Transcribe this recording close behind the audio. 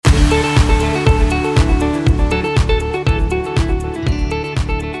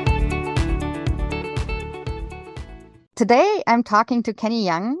Today, I'm talking to Kenne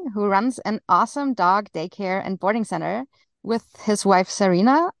Young, who runs an awesome dog daycare and boarding center with his wife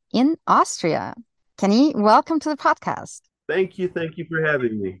Sarina in Austria. Kenne, welcome to the podcast. Thank you for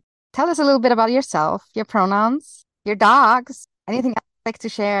having me. Tell us a little bit about yourself, your pronouns, your dogs, anything else you'd like to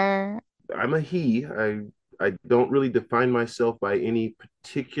share. I'm a he. I don't really define myself by any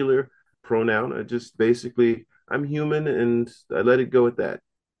particular pronoun. I just basically I'm human and I let it go at that.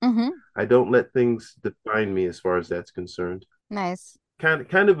 Mm-hmm. I don't let things define me as far as that's concerned. Nice.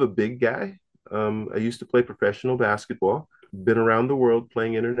 Kind of a big guy. I used to play professional basketball, been around the world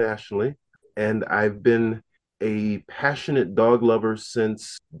playing internationally, and I've been a passionate dog lover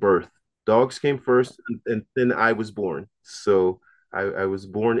since birth. Dogs came first, and then I was born. So I was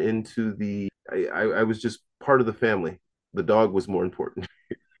born into I was just part of the family. The dog was more important.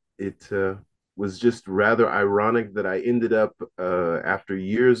 It was just rather ironic that I ended up, after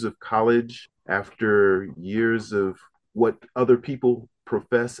years of college, after years of what other people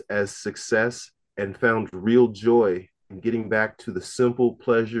profess as success, and found real joy in getting back to the simple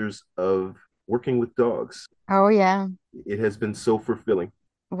pleasures of working with dogs. Oh, yeah. It has been so fulfilling.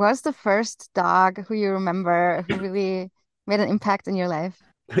 Was the first dog who you remember who really made an impact in your life?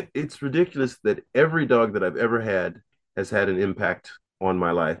 It's ridiculous that every dog that I've ever had has had an impact on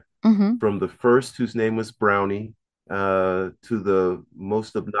my life. Mm-hmm. From the first, whose name was Brownie, to the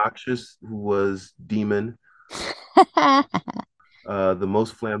most obnoxious, who was Demon. The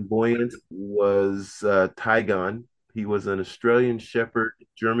most flamboyant was Tygon. He was an Australian Shepherd,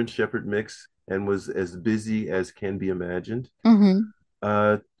 German Shepherd mix, and was as busy as can be imagined. Mm-hmm.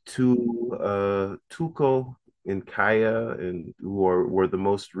 Uh, to Tuco and Kaya, and were the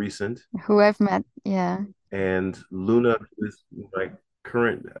most recent, Who I've met. Yeah. and Luna, who is my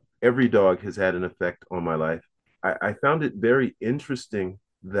current. Every dog has had an effect on my life. I found it very interesting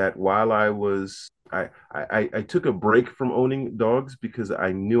that while I took a break from owning dogs because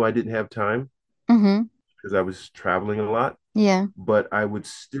I knew I didn't have time Mm-hmm. because I was traveling a lot, Yeah. but I would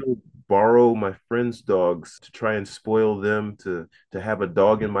still borrow my friends' dogs to try and spoil them to have a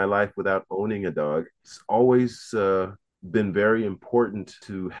dog in my life without owning a dog. It's always been very important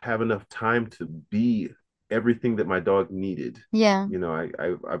to have enough time to be everything that my dog needed. Yeah.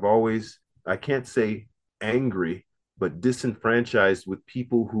 I've always, I can't say angry, but disenfranchised with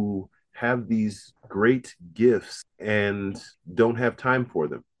people who have these great gifts and don't have time for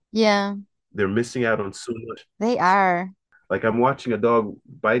them. Yeah. They're missing out on so much. They are. Like I'm watching a dog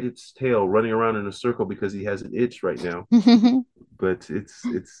bite its tail, running around in a circle because he has an itch right now. But it's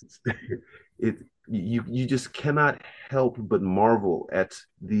it you just cannot help but marvel at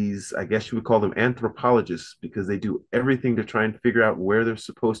these, I guess you would call them anthropologists, because they do everything to try and figure out where they're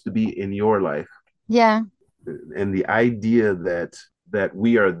supposed to be in your life. Yeah. And the idea that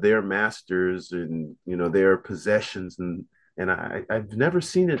we are their masters and their possessions, and I've never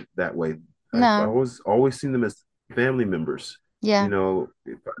seen it that way. I've No. always seen them as family members. Yeah.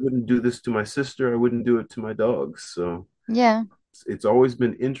 If I wouldn't do this to my sister, I wouldn't do it to my dogs. So Yeah. it's always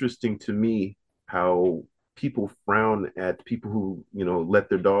been interesting to me how people frown at people who, let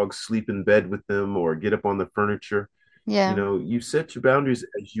their dogs sleep in bed with them or get up on the furniture. Yeah. You set your boundaries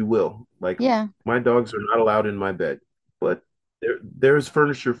as you will. Like, Yeah. my dogs are not allowed in my bed, but there's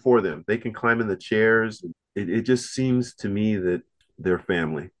furniture for them. They can climb in the chairs. It just seems to me that they're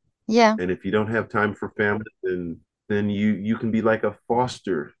family. Yeah. And if you don't have time for family, then you can be like a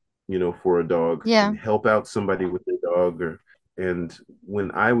foster, for a dog, Yeah. and help out somebody with their dog. And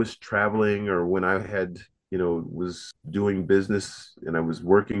when I was traveling, or when I had, was doing business and I was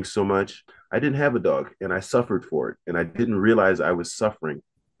working so much, I didn't have a dog and I suffered for it. And I didn't realize I was suffering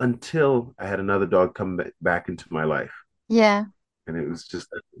until I had another dog come back into my life. Yeah. And it was just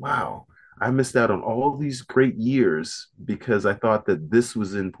like, wow, I missed out on all these great years because I thought that this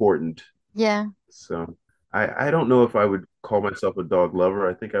was important. Yeah. So I don't know if I would call myself a dog lover.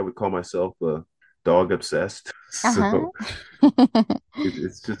 I think I would call myself a dog obsessed. Uh-huh. So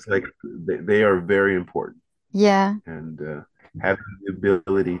it's just like they are very important, Yeah. and having the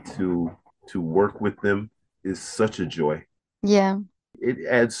ability to work with them is such a joy. Yeah. It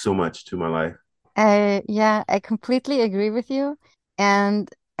adds so much to my life. I completely agree with you. And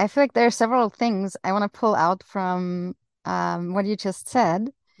I feel like there are several things I want to pull out from what you just said.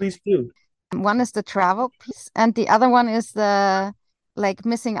 Please do. One is the travel piece, and the other one is the like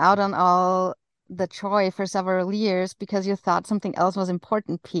missing out on all the joy for several years because you thought something else was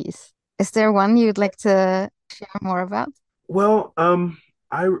important piece. Is there one you'd like to share more about? Well,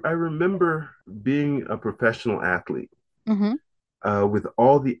 I remember being a professional athlete, Mm-hmm. with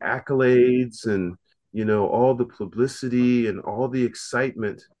all the accolades and all the publicity and all the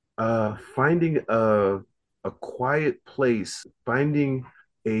excitement. Finding a quiet place, finding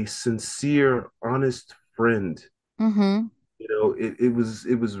a sincere, honest friend. Mm-hmm.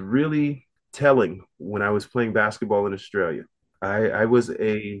 It was really telling when I was playing basketball in Australia. I was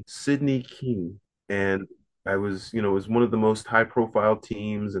a Sydney King, and I was, it was one of the most high profile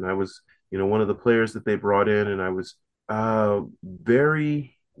teams, and I was, one of the players that they brought in, and I was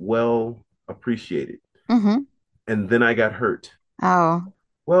very well appreciated. Mm-hmm. And then I got hurt. Oh,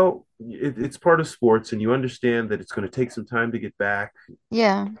 Well, it's part of sports, and you understand that it's going to take some time to get back.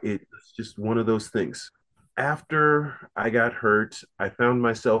 yeah. It's just one of those things. After I got hurt, I found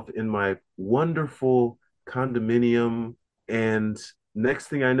myself in my wonderful condominium. And next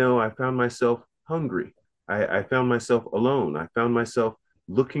thing I know, I found myself hungry. I found myself alone. I found myself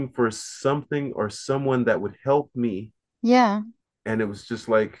looking for something or someone that would help me. Yeah. And it was just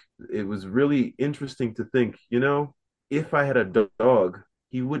like, it was really interesting to think, if I had a dog,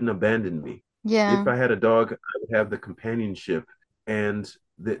 he wouldn't abandon me. If Yeah. I had a dog, I would have the companionship. And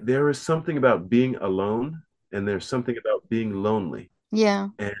there is something about being alone, and there's something about being lonely. Yeah.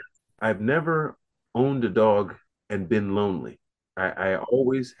 And I've never owned a dog and been lonely. I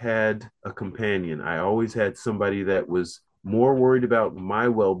always had a companion. I always had somebody that was more worried about my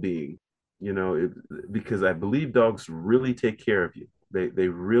well-being, because I believe dogs really take care of you. They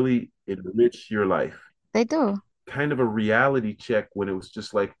really enrich your life. They do. Kind of a reality check when it was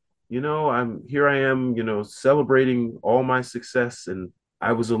just like, I'm here I am, celebrating all my success, and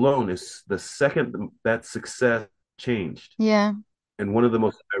I was alone. It's the second that success changed. Yeah. And one of the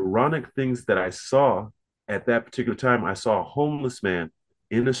most ironic things that I saw at that particular time, I saw a homeless man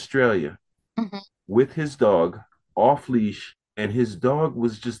in Australia Mm-hmm. with his dog off leash, and his dog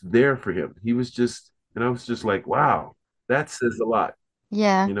was just there for him. He was just, and I was just like, wow, that says a lot.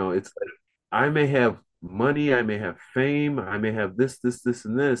 Yeah. It's like I may have money, I may have fame, I may have this,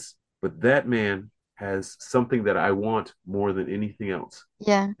 and this, but that man has something that I want more than anything else.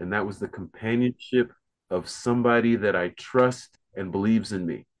 Yeah. And that was the companionship of somebody that I trust and believes in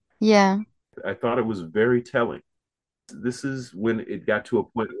me. Yeah. I thought it was very telling. This is when it got to a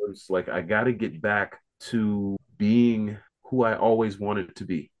point where it's like, I got to get back to being who I always wanted to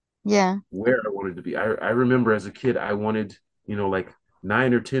be, Yeah. where I wanted to be. I remember as a kid, I wanted, like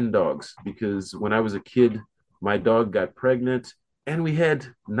 9 or 10 dogs, because when I was a kid, my dog got pregnant and we had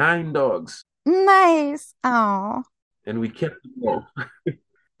 9 dogs, Nice. Oh. and we kept them all.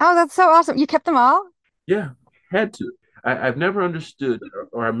 Oh, that's so awesome. You kept them all? Yeah, had to. I've never understood,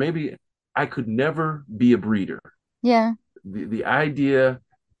 or maybe I could never be a breeder. Yeah. The idea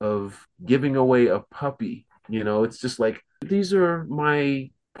of giving away a puppy, it's just like, these are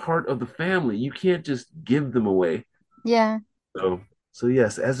my part of the family. You can't just give them away. Yeah. So, so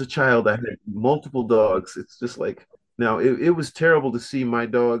yes, as a child, I had multiple dogs. It's just like, now it was terrible to see my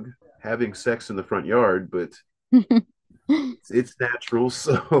dog having sex in the front yard, but it's natural.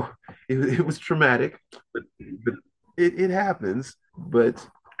 So it was traumatic, but it happens. But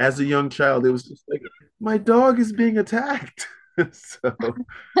as a young child, it was just like, my dog is being attacked. So,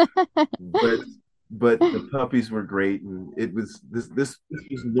 but but the puppies were great, and it was this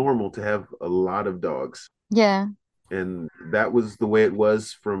was normal to have a lot of dogs, Yeah. and that was the way it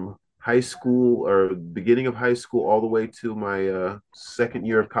was from high school, or beginning of high school, all the way to my second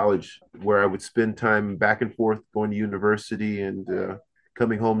year of college, where I would spend time back and forth going to university, and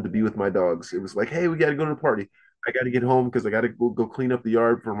coming home to be with my dogs. It was like, hey, we got to go to the party. I got to get home because I got to go clean up the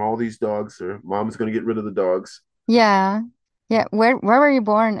yard from all these dogs, or mom's going to get rid of the dogs. Yeah. Yeah. Where were you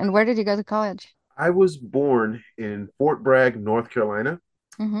born and where did you go to college? I was born in Fort Bragg, North Carolina.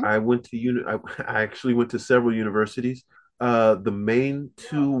 Mm-hmm. I actually went to several universities. The main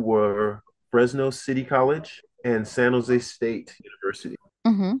two were Fresno City College and San Jose State University.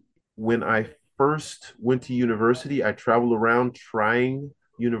 Mm-hmm. When I first went to university, I traveled around trying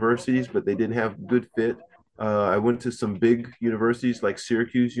universities, but they didn't have good fit. I went to some big universities like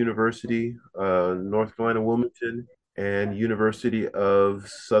Syracuse University, North Carolina Wilmington, and University of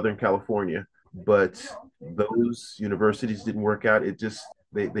Southern California. But those universities didn't work out. It just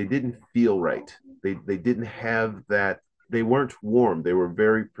they didn't feel right. They didn't have that. They weren't warm. They were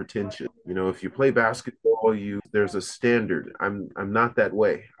very pretentious. If you play basketball, there's a standard. I'm not that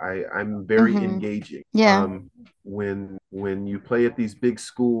way. I'm very Mm-hmm. engaging. Yeah. When you play at these big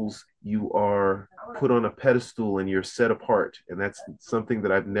schools, you are put on a pedestal and you're set apart, and that's something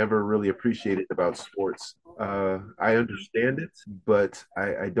that I've never really appreciated about sports. I understand it, but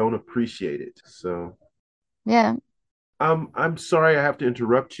I don't appreciate it. So Yeah. I'm sorry I have to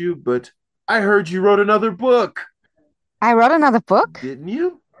interrupt you, but I heard you wrote another book, I wrote another book? didn't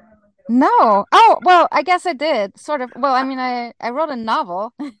you? No. Oh, well, I guess I did. Sort of. Well, I mean, I wrote a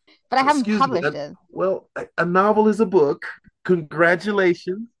novel, but I haven't Excuse me, published it. Well, a novel is a book.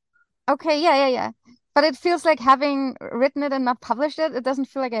 Congratulations. Okay, yeah, yeah, yeah. But it feels like having written it and not published it, it doesn't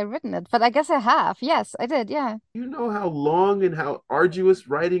feel like I've written it. But I guess I have. Yes, I did. Yeah. You know how long and how arduous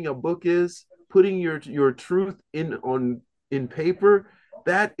writing a book is? Putting your truth in paper?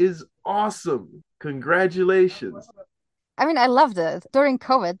 That is awesome. Congratulations. I mean, I loved it. During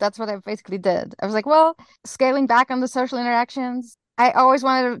COVID, that's what I basically did. I was like, well, scaling back on the social interactions. I always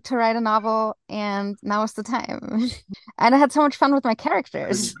wanted to write a novel, and now is the time. And I had so much fun with my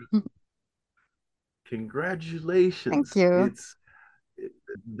characters. Con- Thank Congratulations. you. It's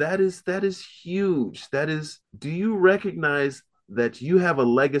that is huge. That is, do you recognize that you have a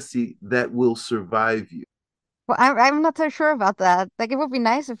legacy that will survive you? Well, I'm not so sure about that. Like, it would be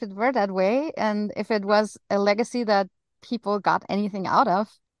nice if it were that way, and if it was a legacy that people got anything out of.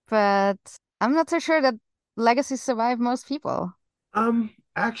 But I'm not so sure that legacies survive most people.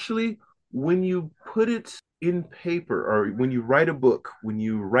 Actually, when you put it in paper or when you write a book, when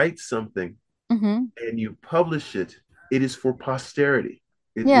you write something Hmm. and you publish it, it is for posterity.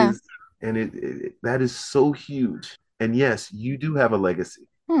 It Yeah. is, and that is so huge. And yes, you do have a legacy.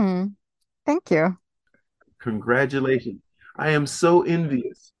 Hmm. Thank you. Congratulations. I am so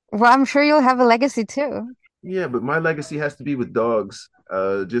envious. Well, I'm sure you'll have a legacy too. Yeah, but my legacy has to be with dogs.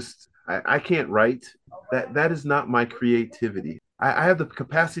 Just I can't write. That is not my creativity. I have the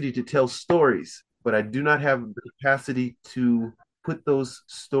capacity to tell stories, but I do not have the capacity to put those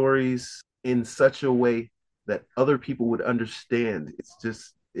stories in such a way that other people would understand. It's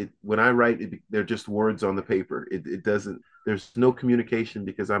just it when I write, they're just words on the paper. It doesn't. There's no communication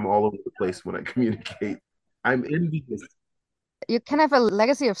because I'm all over the place when I communicate. I'm envious. You can have a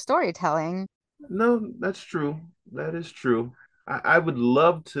legacy of storytelling. No, that's true. That is true. I would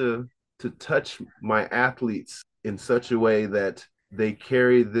love to touch my athletes in such a way that they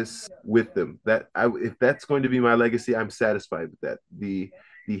carry this with them. If that's going to be my legacy, I'm satisfied with that. The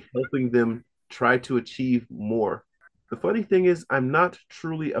helping them try to achieve more. The funny thing is, I'm not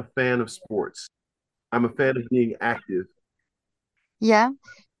truly a fan of sports. I'm a fan of being active. Yeah.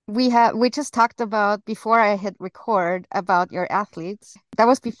 We just talked about before I hit record about your athletes. That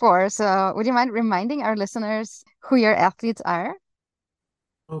was before. So would you mind reminding our listeners who your athletes are?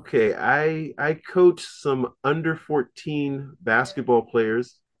 Okay, I coach some under 14 basketball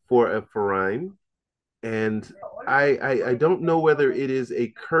players for a Verein. And I don't know whether it is a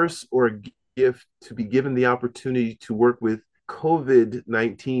curse or a gift to be given the opportunity to work with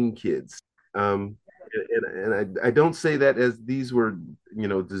COVID-19 kids. Um, and I don't say that as these were,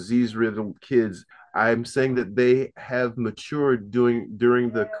 disease-riddled kids. I'm saying that they have matured during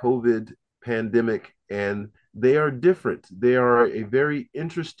the COVID pandemic, and they are different. They are a very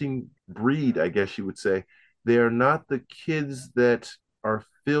interesting breed, I guess you would say. They are not the kids that are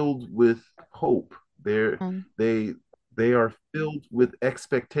filled with hope. They're Mm. they they are filled with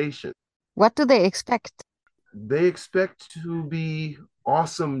expectation. What do they expect? They expect to be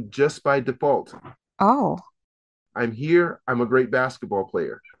awesome just by default. Oh, I'm here, I'm a great basketball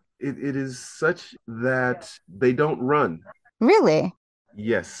player. It is such that they don't run. really?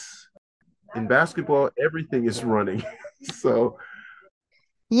 Yes. In basketball, everything is running. So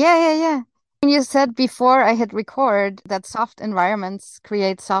Yeah, yeah, yeah. And you said before I hit record that soft environments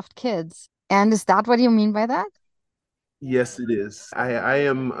create soft kids. And is that what you mean by that? yes, it is. I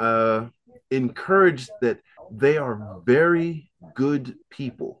am encouraged that they are very good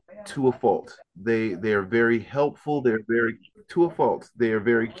people to a fault. They are very helpful. They're very to a fault. They are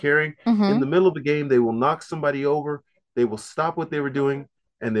very caring. In Mm-hmm. the middle of the game, they will knock somebody over. They will stop what they were doing,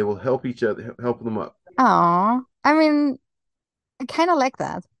 and they will help each other, help them up. Oh, I mean, I kind of like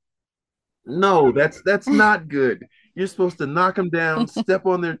that. No, that's not good. You're supposed to knock them down, step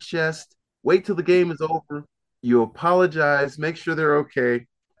on their chest, wait till the game is over. You apologize, make sure they're okay,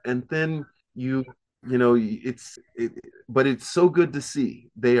 and then you know but it's so good to see.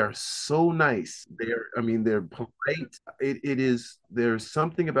 They are so nice. I mean, they're polite. It is there's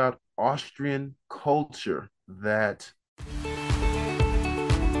something about Austrian culture that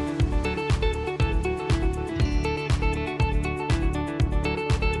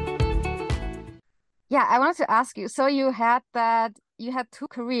Yeah, I wanted to ask you. So you had two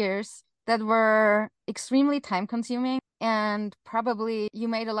careers that were extremely time consuming and probably you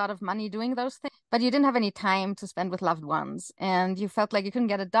made a lot of money doing those things, but you didn't have any time to spend with loved ones and you felt like you couldn't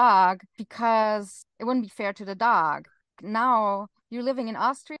get a dog because it wouldn't be fair to the dog. Now you're living in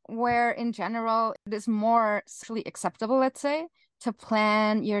Austria where in general it is more socially acceptable, let's say, to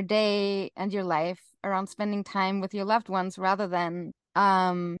plan your day and your life around spending time with your loved ones rather than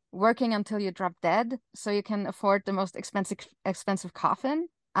working until you drop dead so you can afford the most expensive coffin.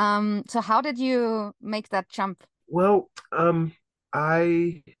 So how did you make that jump? Well,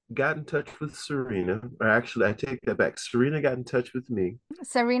 I got in touch with Serena, or actually, I take that back. Serena got in touch with me,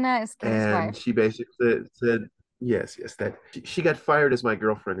 Serena is Kenne's and wife. she basically said yes, yes, that she got fired as my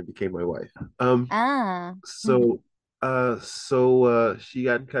girlfriend and became my wife. Ah. Hmm. So, she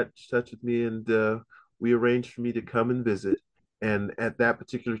got in touch with me, and we arranged for me to come and visit. And at that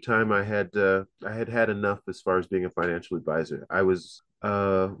particular time, I had had enough as far as being a financial advisor. I was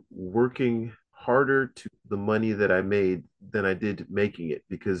working harder to the money that I made than I did making it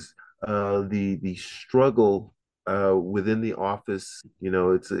because the struggle within the office,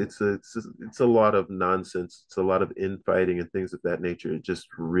 it's a lot of nonsense. It's a lot of infighting and things of that nature. It just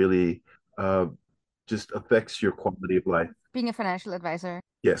really uh, just affects your quality of life. Being a financial advisor.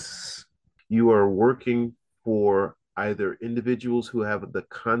 Yes, you are working for either individuals who have the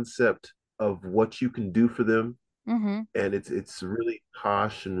concept of what you can do for them, Mm-hmm. and it's really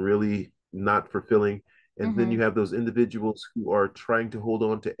harsh and really not fulfilling. And then Mm-hmm. you have those individuals who are trying to hold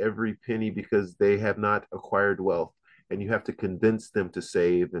on to every penny because they have not acquired wealth, and you have to convince them to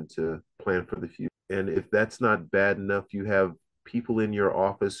save and to plan for the future. And if that's not bad enough, you have people in your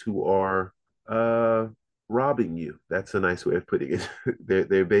office who are uh, robbing you. That's a nice way of putting it.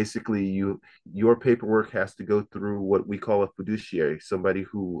 They're basically your paperwork has to go through what we call a fiduciary, somebody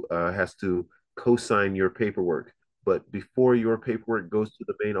who has to co-sign your paperwork. But before your paperwork goes to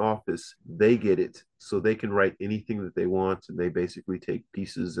the main office, they get it so they can write anything that they want, and they basically take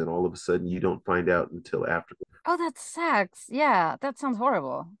pieces, and all of a sudden you don't find out until after. Oh, that sucks. Yeah, that sounds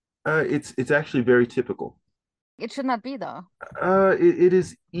horrible. It's actually very typical. It should not be though. It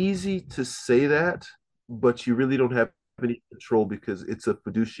is easy to say that, but you really don't have any control because it's a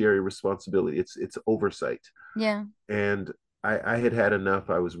fiduciary responsibility. It's oversight. Yeah. And I had had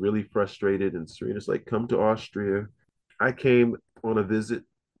enough. I was really frustrated, and Serena's like, "Come to Austria." I came on a visit,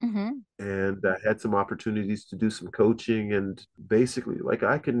 Mm-hmm. and I had some opportunities to do some coaching, and basically, like,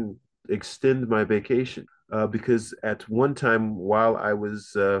 I can extend my vacation because at one time while I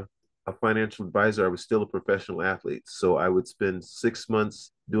was a financial advisor, I was still a professional athlete. So I would spend 6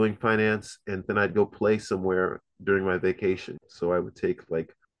 months doing finance, and then I'd go play somewhere during my vacation. So I would take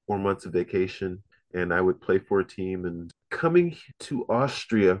like 4 months of vacation, and I would play for a team. And coming to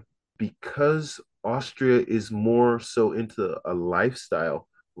Austria, because Austria is more so into a lifestyle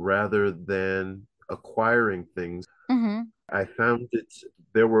rather than acquiring things, Mm-hmm. I found that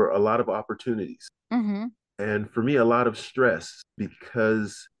there were a lot of opportunities. Mm-hmm. And for me, a lot of stress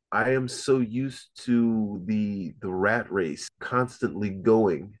because I am so used to the rat race constantly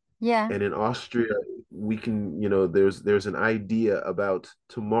going. Yeah. And in Austria, we can, there's an idea about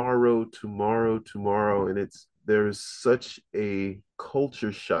tomorrow, tomorrow, tomorrow, and there's such a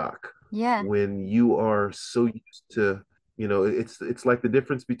culture shock Yeah. when you are so used to, it's like the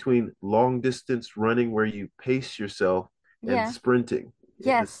difference between long distance running where you pace yourself and Yeah. sprinting. In the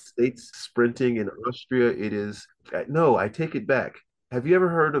Yes. States, sprinting. In Austria, it is, no, I take it back. Have you ever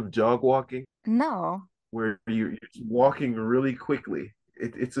heard of jog walking, No. where you're walking really quickly?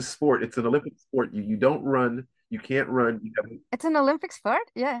 It's a sport. It's an Olympic sport. You don't run. You can't run. It's an Olympic sport?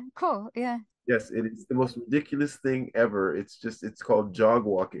 Yeah. Cool. Yeah. Yes, it is the most ridiculous thing ever. It's called jog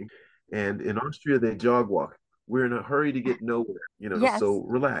walking. And in Austria, they jog walk. We're in a hurry to get nowhere, Yes. so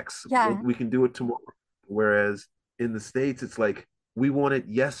relax. Yeah. We can do it tomorrow. Whereas in the States, it's like we want it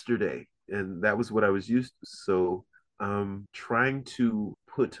yesterday. And that was what I was used to. So trying to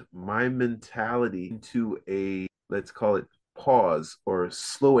put my mentality into let's call it pause or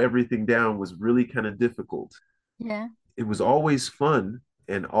slow everything down was really kind of difficult. Yeah. It was always fun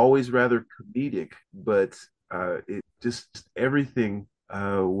and always rather comedic, but it just everything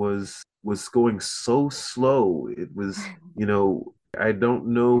was going so slow. It was, I don't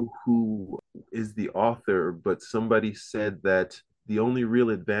know who is the author, but somebody said that the only real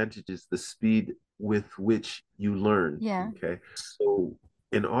advantage is the speed with which you learn. Yeah. Okay. So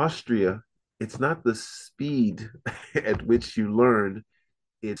in Austria, it's not the speed at which you learn,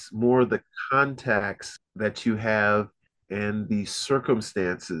 it's more the contacts that you have and the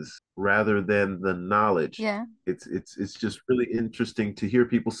circumstances rather than the knowledge. Yeah. It's just really interesting to hear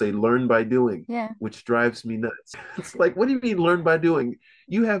people say learn by doing, Yeah. which drives me nuts. It's like, what do you mean learn by doing?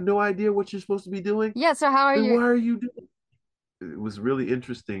 You have no idea what you're supposed to be doing? Yeah. So how are Then you? why are you doing it? It was really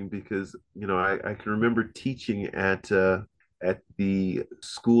interesting because, I can remember teaching at the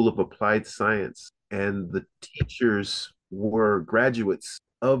School of Applied Science, and the teachers were graduates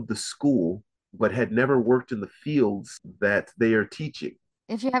of the school, but had never worked in the fields that they are teaching.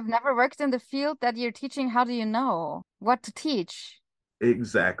 If you have never worked in the field that you're teaching, how do you know what to teach?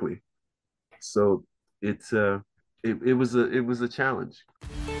 Exactly. So it's it was a challenge.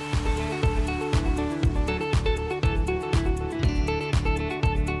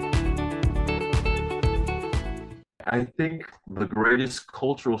 I think the greatest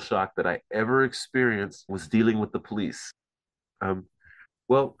cultural shock that I ever experienced was dealing with the police. Um,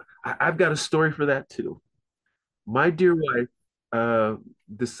 well, I've got a story for that too. My dear wife uh,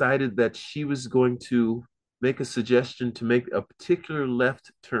 decided that she was going to make a suggestion to make a particular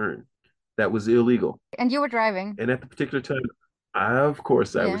left turn that was illegal. And you were driving. And at the particular time, of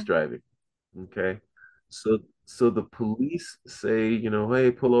course, I Yeah. was driving. Okay. So, so the police say,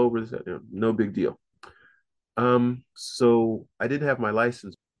 hey, pull over. No big deal. So I didn't have my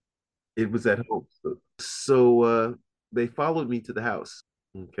license. It was at home. So they followed me to the house.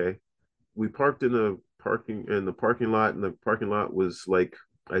 Okay. We parked in the parking lot, and the parking lot was like,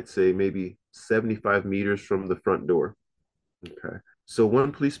 I'd say maybe 75 meters from the front door. Okay. So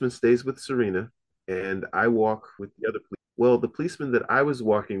one policeman stays with Serena, and I walk with the other police. Well, the policeman that I was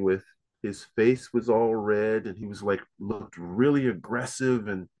walking with, his face was all red, and he was like looked really aggressive,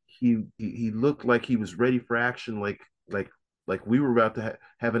 and he looked like he was ready for action, like like we were about to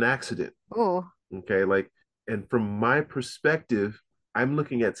have an accident. Oh, Okay, and from my perspective, I'm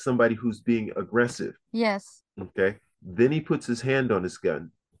looking at somebody who's being aggressive. yes. Okay, then he puts his hand on his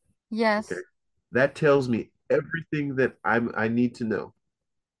gun. Okay, Yes. that tells me everything that I need to know.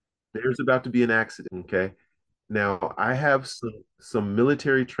 There's about to be an accident. Okay. Now I have some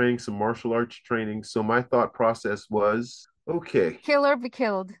military training, some martial arts training. So my thought process was, okay, Kill or be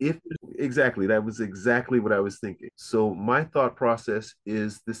killed. if exactly that was exactly what I was thinking. So my thought process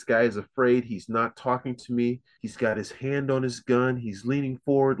is this guy is afraid, he's not talking to me, he's got his hand on his gun, he's leaning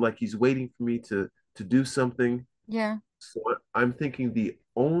forward like he's waiting for me to do something. Yeah. So I'm thinking the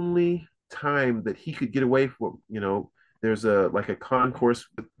only time that he could get away from, there's a like a concourse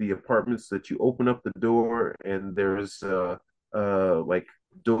with the apartments that you open up the door, and there's like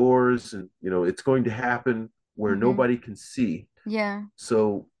doors, and it's going to happen where Mm-hmm. nobody can see. Yeah.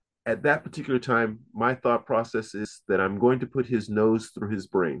 So at that particular time, my thought process is that I'm going to put his nose through his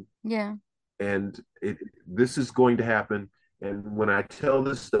brain, Yeah. and this is going to happen. And when I tell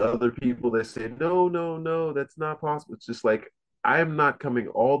this to other people, they say, no, no, no, that's not possible. It's just like, I'm not coming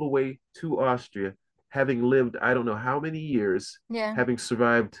all the way to Austria, having lived, I don't know how many years, Yeah. having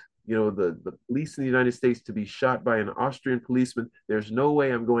survived, the police in the United States to be shot by an Austrian policeman. There's no way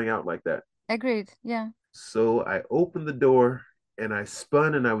I'm going out like that. Agreed. Yeah. So I opened the door and I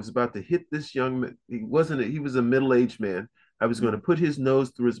spun, and I was about to hit this young man. He was a middle-aged man. I was going to put his nose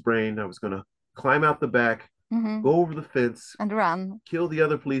through his brain. I was going to climb out the back, Mm-hmm. go over the fence, And run. kill the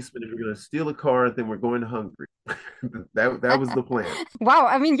other policeman, and we're going to steal a car, and then we're going to Hungary. That was the plan. Wow.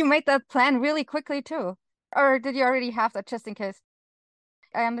 I mean, you made that plan really quickly too. Or did you already have that just in case?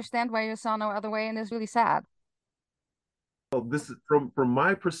 I understand why you saw no other way and it's really sad. Well, this is from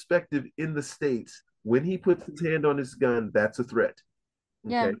my perspective in the States. When he puts his hand on his gun, that's a threat.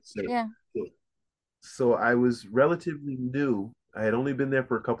 Yeah. Okay, Yeah. so I was relatively new. I had only been there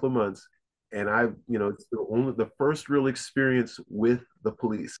for a couple of months, and it's the first real experience with the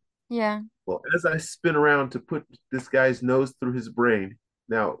police. Yeah. Well, as I spin around to put this guy's nose through his brain,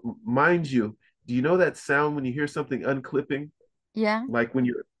 now, mind you, do you know that sound when you hear something unclipping? Yeah. Like when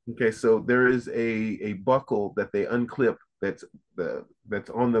you're okay, so there is a buckle that they unclip that's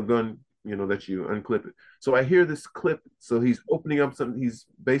on the gun, that you unclip it. So I hear this clip. So he's opening up something, he's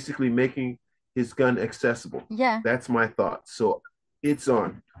basically making his gun accessible. Yeah. That's my thought. So it's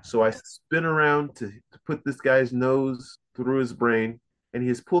on. So I spin around to put this guy's nose through his brain, and he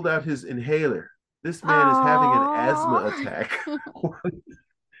has pulled out his inhaler. This man is having an asthma Oh. attack.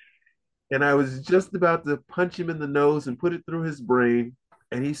 And I was just about to punch him in the nose and put it through his brain.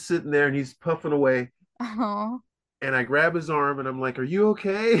 And he's sitting there and he's puffing away. Oh. And I grab his arm and I'm like, "Are you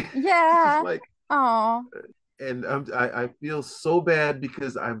okay?" It's just Yeah. like, Oh. and I feel so bad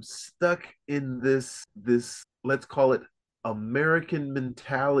because I'm stuck in this let's call it American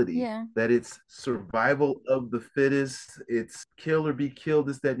mentality Yeah. that it's survival of the fittest, it's kill or be killed,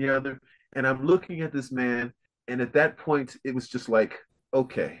 this, that, and the other. And I'm looking at this man, and at that point, it was just like,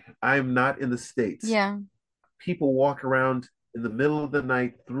 okay, I'm not in the States. Yeah. People walk around in the middle of the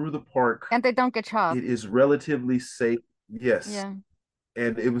night through the park. And they don't get shot. It is relatively safe. Yes, Yeah.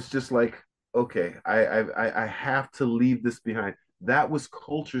 and it was just like, okay, I have to leave this behind. That was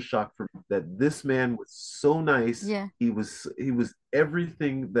culture shock for me. That this man was so nice. Yeah. He was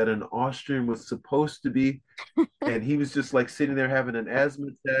everything that an Austrian was supposed to be, and he was just like sitting there having an asthma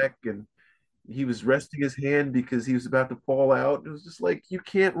attack, and he was resting his hand because he was about to fall out. It was just like, you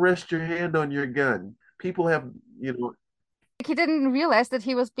can't rest your hand on your gun. People have, Like he didn't realize that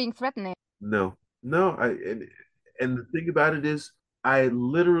he was being threatening. no, no. And the thing about it is, I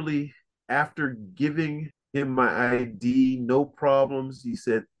literally, after giving him my ID, no problems, he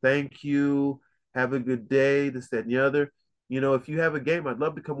said thank you. Have a good day, this, that, and the other. If you have a game, I'd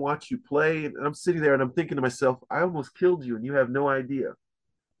love to come watch you play. And I'm sitting there and I'm thinking to myself, I almost killed you and you have no idea.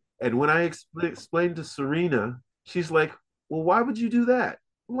 And when I explained to Serena, she's like, well, why would you do that?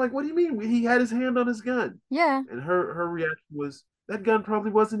 I'm like, what do you mean? He had his hand on his gun. Yeah. And her reaction was, that gun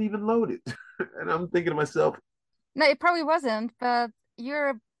probably wasn't even loaded. And I'm thinking to myself, No, it probably wasn't, but you're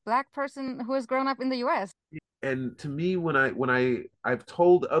a black person who has grown up in the US. and to me, I've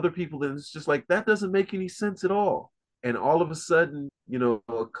told other people that it's just like that doesn't make any sense at all. And all of a sudden,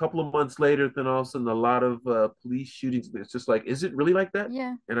 a couple of months later, then all of a sudden a lot of police shootings. It's just like, is it really like that?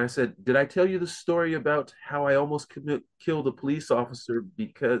 Yeah. And I said, did I tell you the story about how I almost killed a police officer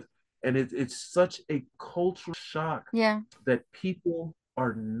because? And it's such a cultural shock Yeah. that people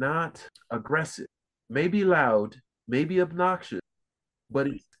are not aggressive, maybe loud, maybe obnoxious, but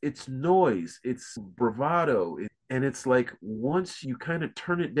it's noise, it's bravado, and it's like once you kind of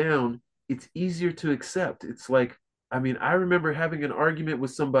turn it down, it's easier to accept. It's like, I mean, I remember having an argument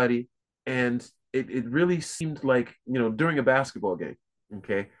with somebody, and it really seemed like during a basketball game,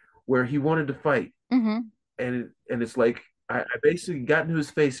 okay, where he wanted to fight, Mm-hmm. and it's like I basically got into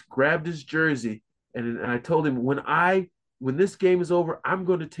his face, grabbed his jersey, and I told him when this game is over, I'm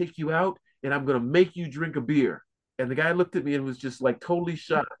going to take you out and I'm going to make you drink a beer. And the guy looked at me and was just like totally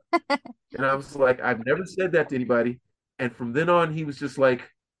shocked. And I was like, I've never said that to anybody. And from then on, he was just like,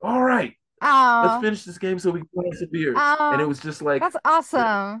 all right, let's Oh, finish this game so we can have some beers. And it oh, was just like, that's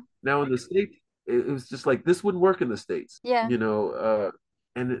awesome. now in the States, it was just like, this wouldn't work in the States, Yeah. and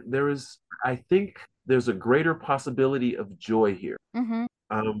I think there's a greater possibility of joy here. Mm-hmm.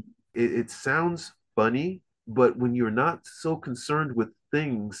 Um, it sounds funny, but when you're not so concerned with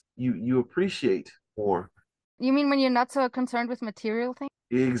things, you appreciate more. You mean when you're not so concerned with material things?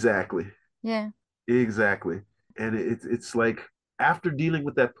 Exactly. Yeah. Exactly. And it's like after dealing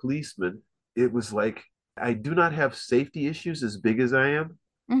with that policeman, it was like I do not have safety issues as big as I am,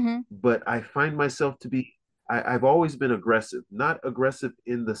 Mm-hmm. but I find myself to be I've always been aggressive, not aggressive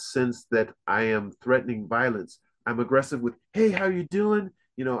in the sense that I am threatening violence. I'm aggressive with, hey, how you doing?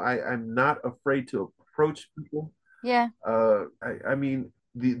 I'm not afraid to approach people. Yeah. I mean,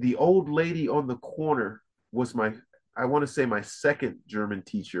 the old lady on the corner was I want to say my second German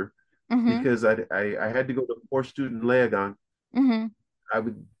teacher Mm-hmm. because I had to go to Vorstudent Lehrgang. Mm-hmm. I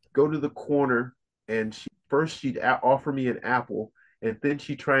would go to the corner and she'd offer me an apple and then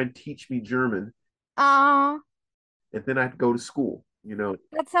she'd try and teach me German Oh, and then I'd go to school.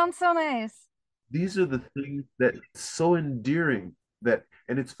 that sounds so nice. These are the things that so endearing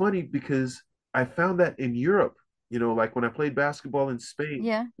and it's funny because I found that in Europe, like when I played basketball in Spain,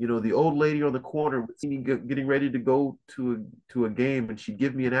 Yeah. the old lady on the corner would see me getting ready to go to a game and she'd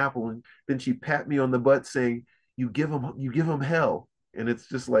give me an apple and then she'd pat me on the butt saying, you give them hell. And it's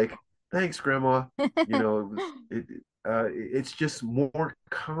just like, thanks, Grandma. It's just more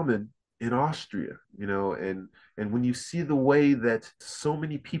common in Austria, and when you see the way that so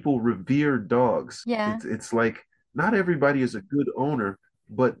many people revere dogs, Yeah. it's like not everybody is a good owner,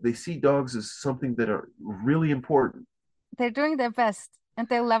 but they see dogs as something that are really important. They're doing their best and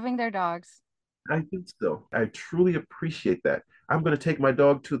they're loving their dogs. I think so. I truly appreciate that. I'm going to take my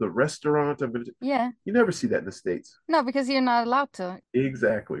dog to the restaurant. Yeah. You never see that in the States. No, because you're not allowed to.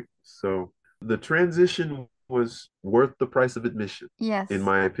 Exactly. So the transition was worth the price of admission, in Yes.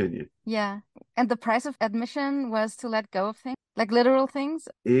 my opinion. Yeah. And the price of admission was to let go of things, like literal things.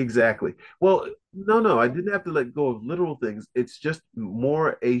 Exactly. Well, no, no, I didn't have to let go of literal things. It's just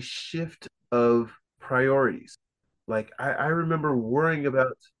more a shift of priorities. Like I remember worrying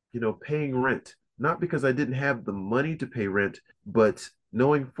about, paying rent, not because I didn't have the money to pay rent, but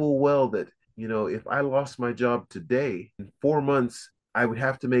knowing full well that, if I lost my job today, in 4 months, I would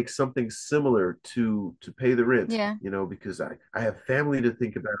have to make something similar to pay the rent, Yeah. because I have family to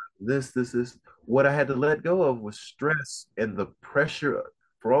think about. This. What I had to let go of was stress and the pressure,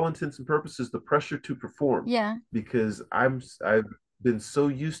 for all intents and purposes, the pressure to perform, Yeah. because I've been so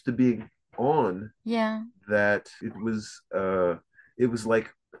used to being on Yeah. that it was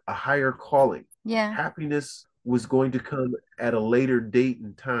like a higher calling. Yeah. Happiness was going to come at a later date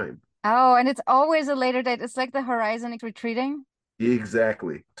and time. Oh, and it's always a later date. It's like the horizon is retreating.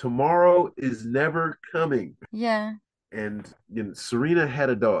 Exactly. Tomorrow is never coming. Yeah. And Serena had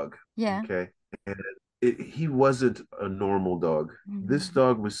a dog. Yeah. Okay. And he wasn't a normal dog. This Mhm.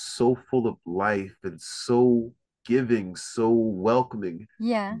 dog was so full of life and so giving, so welcoming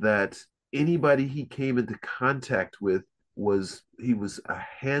Yeah. that anybody he came into contact with he was a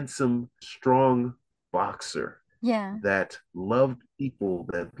handsome, strong boxer Yeah. that loved people,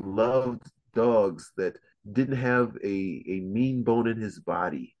 that loved dogs that didn't have a mean bone in his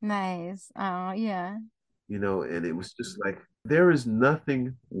body, Nice. Oh, yeah. and it was just like there is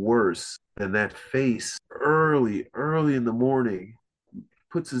nothing worse than that face early, early in the morning,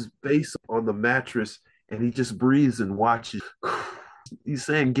 puts his face on the mattress and he just breathes and watches. He's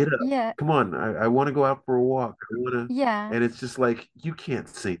saying, "Get up, Yeah. come on, I want to go out for a walk. I want to," Yeah. and it's just like you can't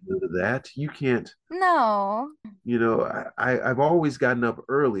say no to that. You can't. No. I've always gotten up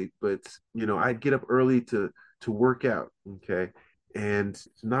early, but I'd get up early to work out. Okay. And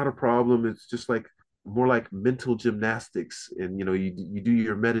it's not a problem. It's just like more like mental gymnastics. And you do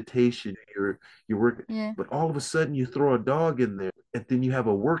your meditation, your work, Yeah. but all of a sudden you throw a dog in there, and then you have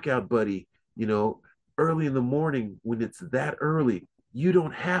a workout buddy, you know, early in the morning when it's that early. You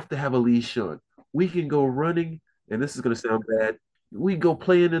don't have to have a leash on. We can go running, and this is gonna sound bad. We go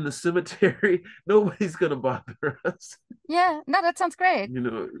playing in the cemetery. Nobody's gonna bother us. Yeah. No, that sounds great.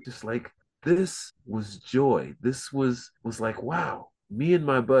 Just like this was joy. This was like, wow, me and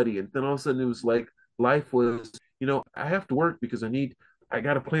my buddy. And then all of a sudden it was like life was, I have to work because I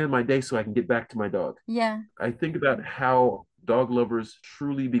gotta plan my day so I can get back to my dog. Yeah. I think about how dog lovers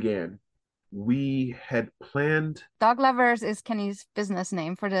truly began. We had planned, Dog Lovers is Kenny's business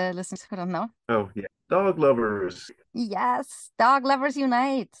name for the listeners who don't know. oh yeah, dog lovers. Yes. Dog Lovers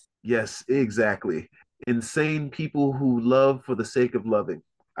Unite. Yes, exactly. Insane people who love for the sake of loving.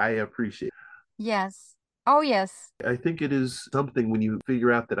 I appreciate. Yes. Oh, yes. I think it is something when you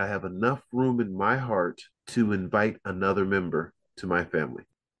figure out that I have enough room in my heart to invite another member to my family.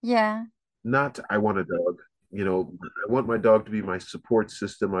 Yeah. Not, I want a dog. I want my dog to be my support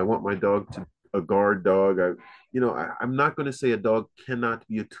system. I want my dog to a guard dog. I'm not going to say a dog cannot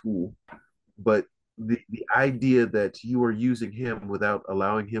be a tool, but the idea that you are using him without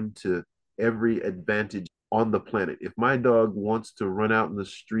allowing him to every advantage on the planet. If my dog wants to run out in the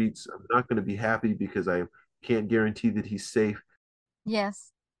streets, I'm not going to be happy because I can't guarantee that he's safe,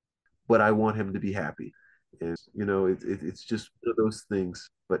 Yes. but I want him to be happy. And it's just one of those things.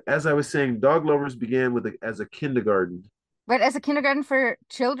 But as I was saying, dog lovers began as a kindergarten. But as a kindergarten for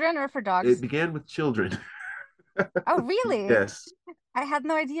children or for It dogs? began with children. Oh, really? Yes, I had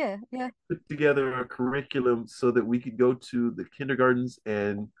no idea. Yeah. put together a curriculum so that we could go to the kindergartens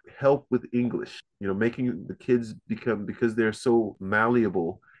and help with English, making the kids become, because they're so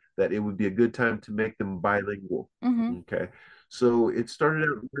malleable, that it would be a good time to make them bilingual. Mm-hmm. Okay. So it started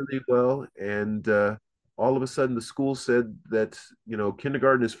out really well. And all of a sudden, the school said that,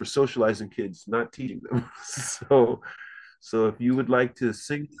 kindergarten is for socializing kids, not teaching them. So if you would like to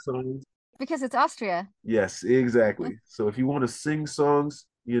sing songs, Because it's Austria. yes, exactly. So if you want to sing songs,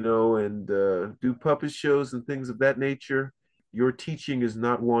 and do puppet shows and things of that nature, your teaching is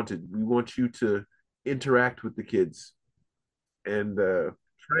not wanted. We want you to interact with the kids. And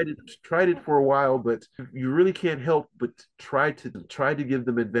tried it for a while, but you really can't help but try to give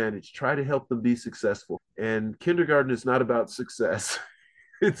them advantage, try to help them be successful. And kindergarten is not about success.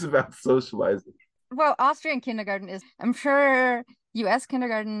 It's about socializing. Well, Austrian kindergarten is, I'm sure US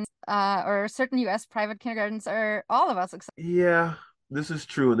kindergartens, or certain US private kindergartens are all about success. Yeah, this is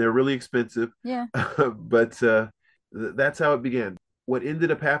true, and they're really expensive. Yeah. But that's how it began. What ended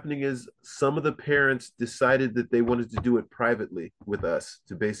up happening is some of the parents decided that they wanted to do it privately with us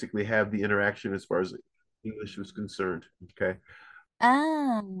to basically have the interaction as far as English was concerned. Okay.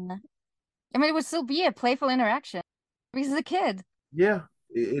 Ah. I mean, it would still be a playful interaction because he's a kid. Yeah,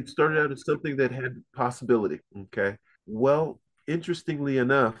 it started out as something that had possibility. Okay. Well, interestingly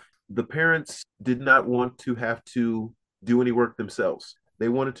enough, the parents did not want to have to do any work themselves. They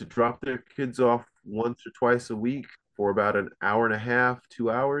wanted to drop their kids off once or twice a week for about an hour and a half, 2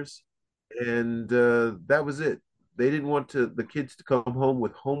 hours, and that was it. They didn't want the kids to come home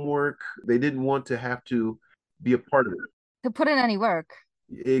with homework. They didn't want to have to be a part of To put in any work.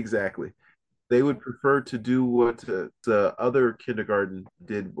 it. Exactly. They would prefer to do what the other kindergarten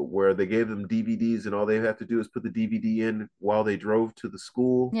did, where they gave them DVDs and all they have to do is put the DVD in while they drove to the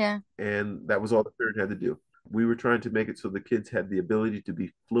school, Yeah. and that was all the parent had to do. We were trying to make it so the kids had the ability to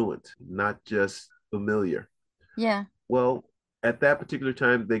be fluent, not just familiar. Yeah. Well, at that particular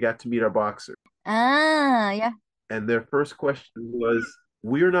time, they got to meet our boxer, Ah, yeah. and their first question was,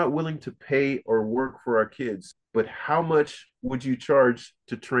 "We're not willing to pay or work for our kids, but how much would you charge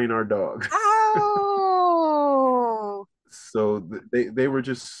to train our dog?" Oh, So they were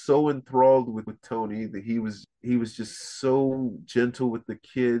just so enthralled with Tony that he was just so gentle with the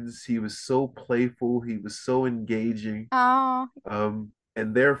kids. He was so playful. He was so engaging. oh,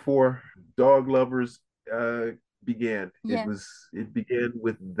 And therefore, dog lovers uh, began. yeah. It began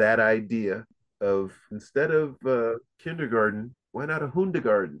with that idea of, instead of kindergarten, why not a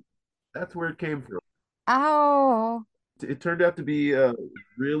Hundegarten? That's where it came from. Oh, It turned out to be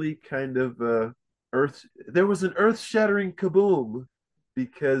really kind of earth. There was an earth-shattering kaboom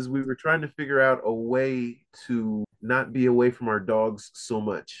because we were trying to figure out a way to not be away from our dogs so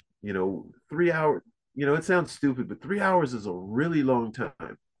much. 3 hours. It sounds stupid, but 3 hours is a really long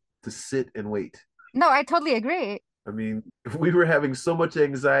time to sit and wait. no, I totally agree. I mean, we were having so much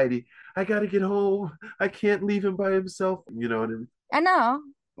anxiety. I got to get home. I can't leave him by himself. And I know.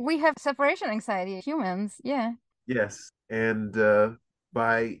 We have separation anxiety, humans. Yeah. yes, and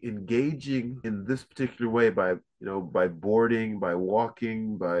by engaging in this particular way, by boarding, by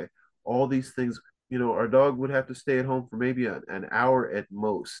walking, by all these things, our dog would have to stay at home for maybe an hour at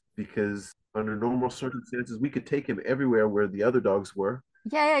most because under normal circumstances, we could take him everywhere where the other dogs were.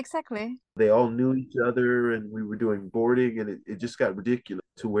 Yeah, yeah, exactly. They all knew each other, and we were doing boarding, and it just got ridiculous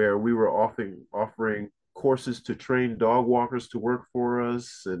to where we were offering courses to train dog walkers to work for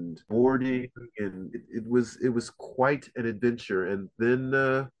us and boarding, and it was quite an adventure. And then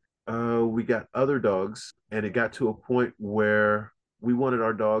we got other dogs, and it got to a point where we wanted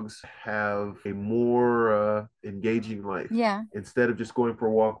our dogs to have a more engaging life. Yeah. Instead of just going for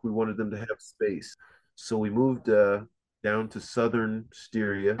a walk, we wanted them to have space. So we moved down to southern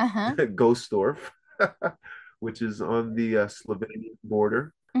Styria, Uh-huh. Gostorf, which is on the Slovenian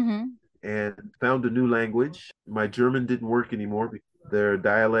border, Mm-hmm. and found a new language. My German didn't work anymore. Their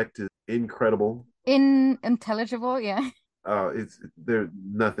dialect is incredible. Intelligible, yeah. It's They're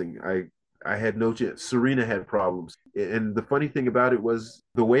nothing. I had no chance. Serena had problems, and the funny thing about it was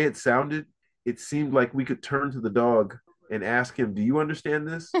the way it sounded. It seemed like we could turn to the dog and ask him, "Do you understand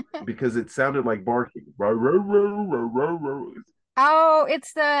this?" Because it sounded like barking. Oh,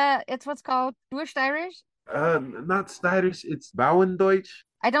 it's what's called Irish. Not Styrish. It's Bauerndeutsch.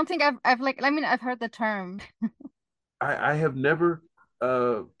 I don't think I've like I mean I've heard the term. I have never.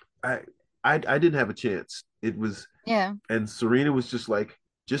 Uh, I I didn't have a chance. It was, Yeah. and Serena was just like,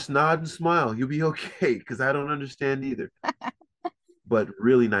 just nod and smile. You'll be okay because I don't understand either. But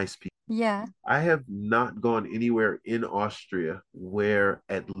really nice people. Yeah. I have not gone anywhere in Austria where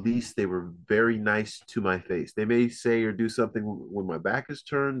at least they were very nice to my face. They may say or do something when my back is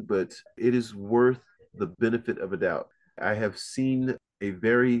turned, but it is worth the benefit of a doubt. I have seen a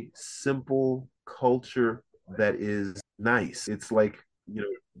very simple culture that is nice. It's like,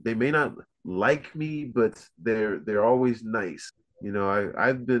 they may not like me, but they're always nice.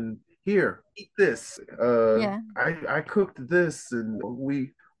 I've been here, eat this. Yeah. I cooked this, and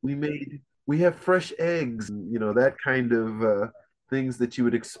we have fresh eggs, and, that kind of things that you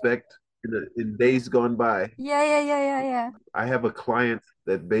would expect in days gone by. Yeah, yeah, yeah, yeah, yeah. I have a client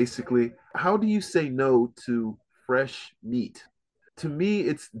that basically, how do you say no to fresh meat? To me,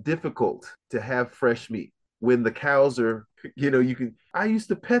 it's difficult to have fresh meat when the cows are, I used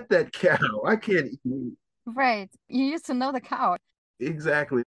to pet that cow. I can't eat. Right. You used to know the cow.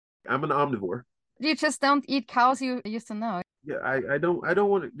 Exactly. I'm an omnivore. You just don't eat cows you used to know. Yeah, I don't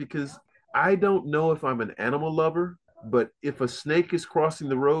want it because I don't know if I'm an animal lover, but if a snake is crossing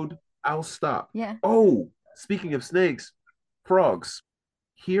the road, I'll stop. Yeah. Oh, speaking of snakes, frogs.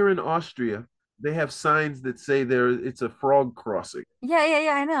 Here in Austria, they have signs that say it's a frog crossing. Yeah, yeah,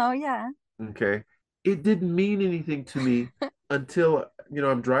 yeah, I know. Yeah. Okay. It didn't mean anything to me until,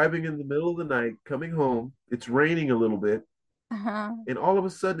 I'm driving in the middle of the night coming home. It's raining a little bit, Uh-huh. and all of a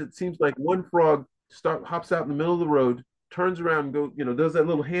sudden it seems like one frog hops out in the middle of the road, turns around and does that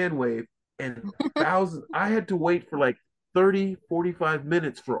little hand wave, and thousands. I had to wait for like 30, 45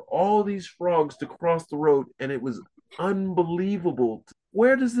 minutes for all these frogs to cross the road, and it was unbelievable.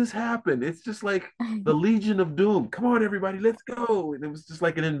 Where does this happen? It's just like the Legion of Doom. Come on, everybody, let's go. And it was just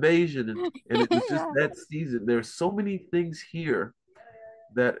like an invasion, and it was just Yeah. that season. There's so many things here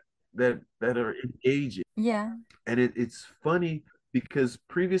that that are engaging. Yeah. And it's funny because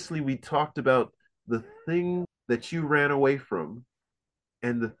previously we talked about the thing that you ran away from,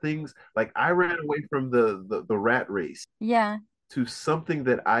 and the things like I ran away from the rat race Yeah. to something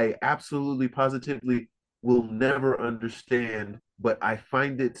that I absolutely positively will never understand, but I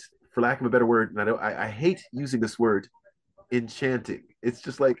find it, for lack of a better word, and I hate using this word, enchanting. It's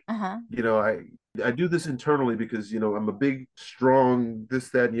just like, Uh-huh. you know, I I do this internally because, I'm a big, strong, this,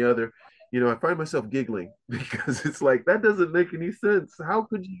 that, and the other. I find myself giggling because it's like that doesn't make any sense. How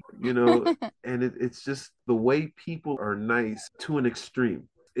could you, and it's just the way people are nice to an extreme.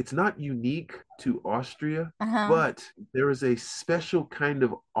 It's not unique to Austria, Uh-huh. but there is a special kind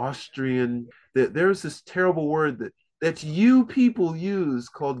of Austrian, that there's this terrible word that you people use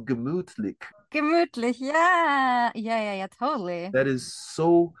called gemütlich. Gemütlich. Yeah. Yeah, yeah, yeah, totally. That is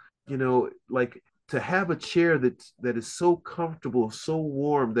so, like to have a chair that is so comfortable, so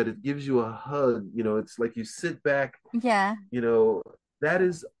warm that it gives you a hug. It's like you sit back, Yeah. you know, that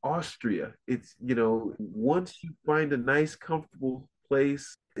is Austria. It's, once you find a nice, comfortable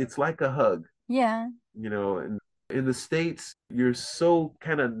place, it's like a hug, Yeah. and in the States, you're so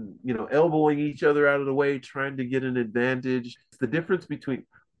kind of, elbowing each other out of the way, trying to get an advantage. It's the difference between,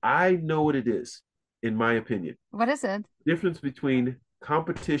 I know what it is, in my opinion. What is it? Difference between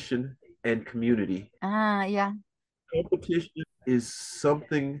competition and community. Ah, yeah. Competition is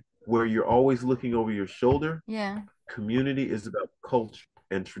something where you're always looking over your shoulder. Yeah. Community is about culture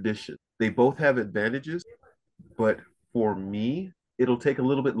and tradition. They both have advantages, but for me, it'll take a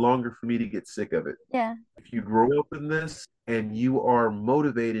little bit longer for me to get sick of it. Yeah. If you grow up in this and you are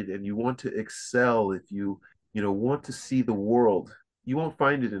motivated and you want to excel, if you want to see the world, you won't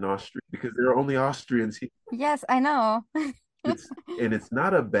find it in Austria because there are only Austrians here. Yes, I know. It's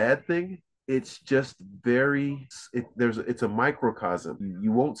not a bad thing. It's just it's a microcosm.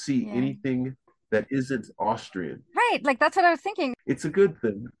 You won't see Yeah. anything that isn't Austrian. Right. Like that's what I was thinking. It's a good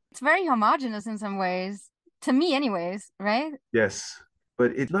thing. It's very homogenous in some ways, to me, anyways, right? Yes,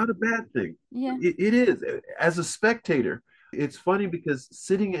 but it's not a bad thing. Yeah. It is. As a spectator, it's funny because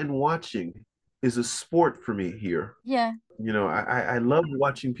sitting and watching is a sport for me here. Yeah. I love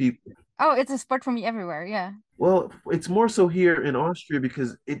watching people. Oh, it's a sport for me everywhere. Yeah. Well, it's more so here in Austria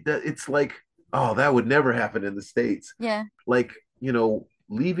because it's like, oh, that would never happen in the States. Yeah. Like,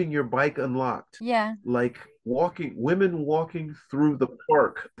 leaving your bike unlocked, Yeah. like women walking through the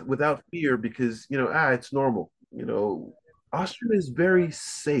park without fear because, it's normal. Austria is very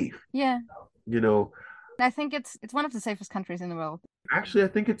safe. Yeah. You know, I think it's one of the safest countries in the world. Actually, I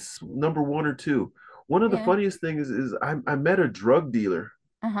think it's number one or two. One of the Yeah. funniest things is I met a drug dealer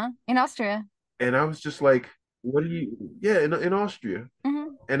Uh-huh. In Austria. and I was just like, what do you, yeah, in Austria. Hmm.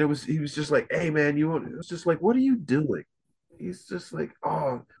 And he was just like, hey man, it was just like, what are you doing? He's just like,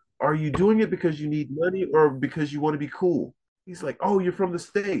 oh, are you doing it because you need money or because you want to be cool? He's like, oh, you're from the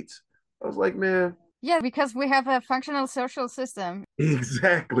States. I was like, man, Yeah, because we have a functional social system.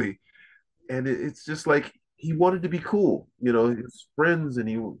 exactly. And it's just like he wanted to be cool, his friends, and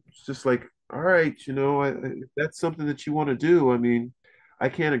he was just like, all right, if that's something that you want to do, I mean, I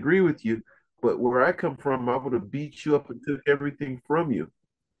can't agree with you, but where I come from, I would have beat you up and took everything from you.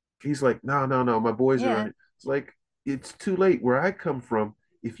 He's like, no, no, no, my boys are Yeah. on. It's like, it's too late. Where I come from,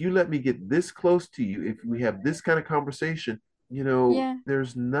 if you let me get this close to you, if we have this kind of conversation, Yeah.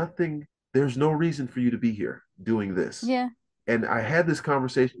 there's no reason for you to be here doing this. Yeah. And I had this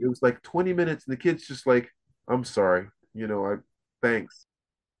conversation. It was like 20 minutes, and the kid's just like, I'm sorry, thanks.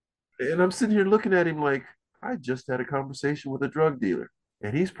 And I'm sitting here looking at him like, I just had a conversation with a drug dealer,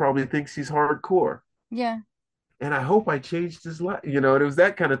 and he's probably thinks he's hardcore. Yeah. And I hope I changed his life. And it was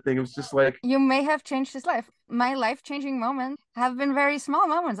that kind of thing. It was just like, You may have changed his life. My life-changing moments have been very small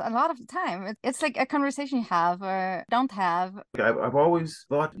moments a lot of the time. It's like a conversation you have or don't have. I've always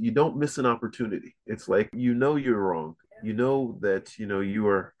thought you don't miss an opportunity. It's like, you're wrong. You know that, you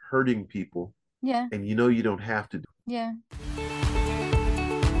are hurting people Yeah. and you don't have to. Yeah.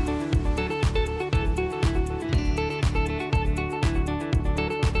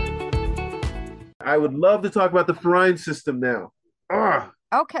 I would love to talk about the Freien system now. Ah,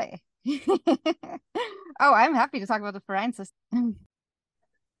 Okay. Oh, I'm happy to talk about the foreign system.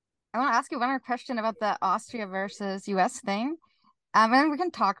 I want to ask you one more question about the Austria versus US thing. And we can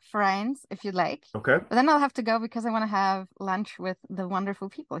talk foreigns if you'd like. okay. But then I'll have to go because I want to have lunch with the wonderful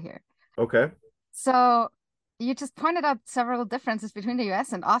people here. Okay. So you just pointed out several differences between the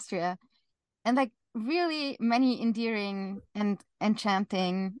US and Austria, and like really many endearing and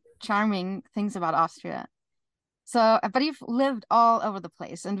enchanting, charming things about Austria. So, but you've lived all over the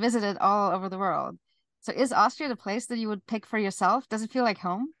place and visited all over the world. So is Austria the place that you would pick for yourself? Does it feel like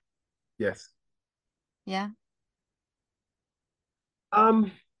home? Yes. Yeah.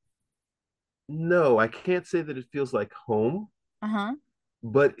 Um, no, I can't say that it feels like home, Uh-huh.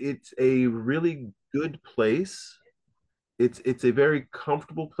 but it's a really good place. It's a very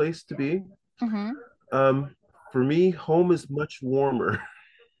comfortable place to be. Mm-hmm. Um, for me, home is much warmer.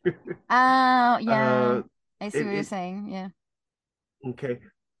 Oh, yeah. Uh, I see it, what you're it saying. Yeah. okay.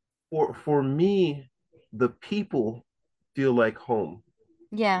 For me, the people feel like home.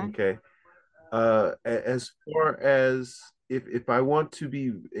 Yeah. Okay. As far as if I want to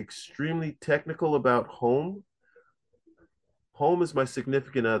be extremely technical about home, home is my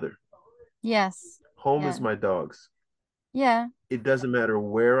significant other. Yes. Home is Yeah. my dogs. Yeah. It doesn't matter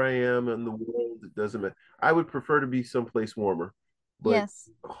where I am in the world. It doesn't matter. I would prefer to be someplace warmer, but Yes.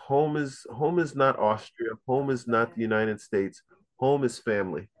 home is not Austria. Home is not the United States. Home is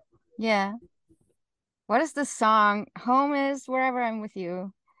family. Yeah. What is the song? Home is wherever I'm with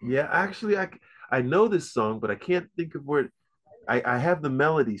you. Yeah, actually, I know this song, but I can't think of where I have the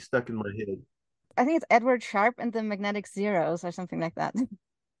melody stuck in my head. I think it's Edward Sharp and the Magnetic Zeros or something like that.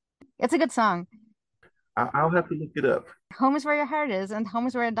 It's a good song. I'll have to look it up. Home is where your heart is, and home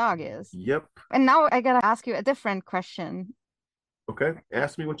is where a dog is. Yep. And now I gotta ask you a different question. Okay.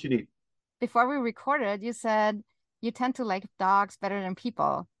 Ask me what you need. Before we recorded, you said you tend to like dogs better than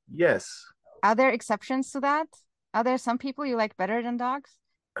people. Yes. Are there exceptions to that? Are there some people you like better than dogs?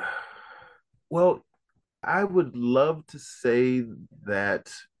 Well, I would love to say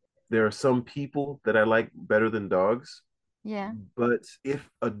that there are some people that I like better than dogs, Yeah, but if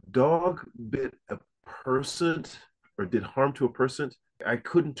a dog bit a person or did harm to a person, I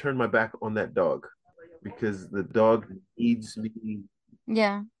couldn't turn my back on that dog because the dog needs me.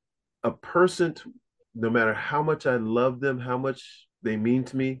 yeah, A person, no matter how much I love them, how much they mean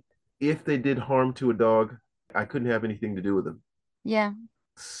to me, if they did harm to a dog, I couldn't have anything to do with them. yeah.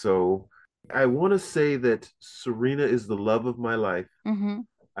 So I want to say that Serena is the love of my life. Mm-hmm.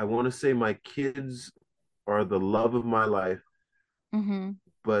 I want to say my kids are the love of my life. Mm-hmm.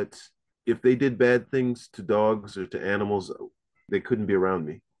 But if they did bad things to dogs or to animals, they couldn't be around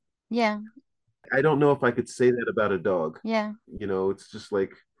me. Yeah, I don't know if I could say that about a dog. yeah, It's just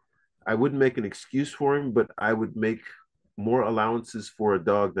like I wouldn't make an excuse for him, but I would make more allowances for a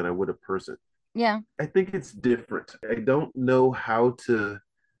dog than I would a person. yeah, I think it's different. I don't know how to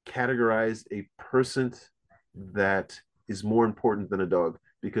categorize a person that is more important than a dog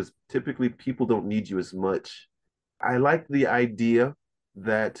because typically people don't need you as much. I like the idea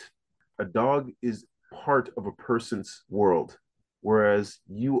that a dog is part of a person's world, whereas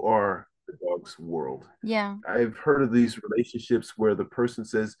you are the dog's world. yeah. I've heard of these relationships where the person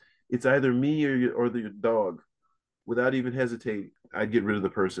says, it's either me or the dog. Without even hesitating, I'd get rid of the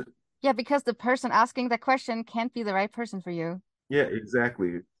person. Yeah, because the person asking the question can't be the right person for you. Yeah,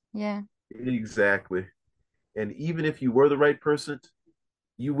 exactly. Yeah, Exactly. And even if you were the right person,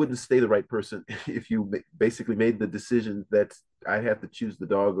 you wouldn't stay the right person if you basically made the decision that I have to choose the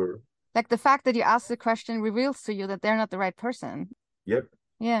dog or, like the fact that you ask the question reveals to you that they're not the right person. yep,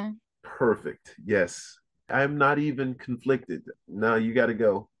 Yeah, perfect. Yes. I'm not even conflicted. No, you got to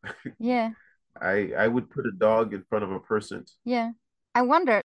go. yeah, I would put a dog in front of a person. yeah. I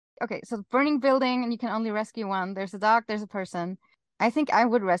wonder, okay, so burning building and you can only rescue one. There's a dog, there's a person. I think I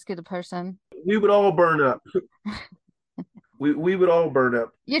would rescue the person. We would all burn up. We would all burn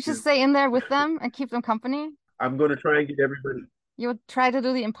up You just because stay in there with them and keep them company. I'm going to try and get everybody. You would try to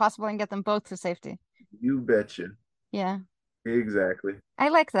do the impossible and get them both to safety. You betcha. Yeah, Exactly. I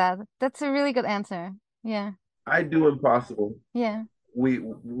like that. That's a really good answer. Yeah, I do impossible. yeah,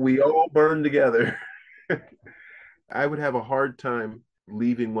 We all burn together. I would have a hard time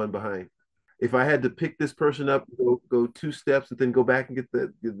leaving one behind. If I had to pick this person up, go two steps, and then go back and get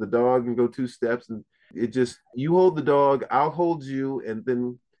the dog and go two steps, and it just you hold the dog, I'll hold you, and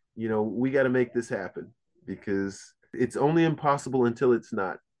then we got to make this happen because it's only impossible until it's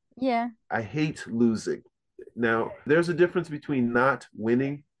not. yeah, I hate losing. Now, there's a difference between not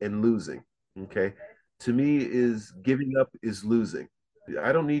winning and losing. Okay. To me, is giving up is losing.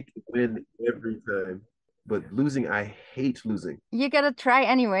 I don't need to win every time, but losing, I hate losing. you gotta try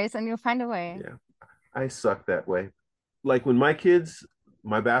anyways, and you'll find a way. Yeah, I suck that way. Like when my kids,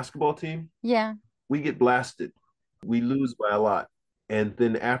 my basketball team, Yeah, we get blasted. We lose by a lot. And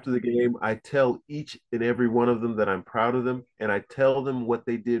then after the game, I tell each and every one of them that I'm proud of them and I tell them what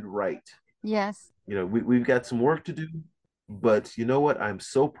they did right. yes, We've got some work to do, but you know what? I'm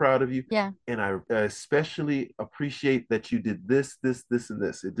so proud of you. yeah, And I especially appreciate that you did this, this, this, and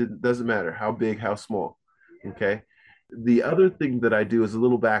this. Doesn't matter how big, how small. Okay. The other thing that I do is a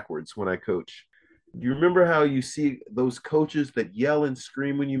little backwards when I coach. Do you remember how you see those coaches that yell and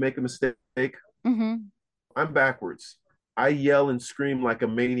scream when you make a mistake? mm-hmm, I'm backwards. I yell and scream like a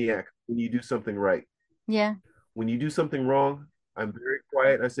maniac when you do something right. yeah, When you do something wrong, I'm very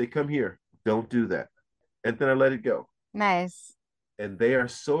quiet. I say, come here, don't do that. And then I let it go. nice. And they are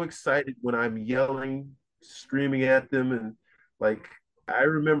so excited when I'm yelling, screaming at them. And like, I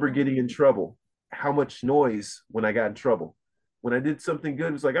remember getting in trouble, how much noise when I got in trouble. When I did something good,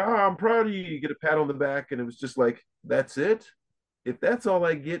 it was like, oh, I'm proud of you. You get a pat on the back. And it was just like, that's it. If that's all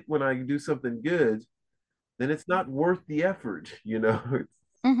I get when I do something good, then it's not worth the effort.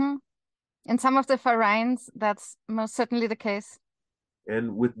 Mm-hmm. In some of the vereins, that's most certainly the case.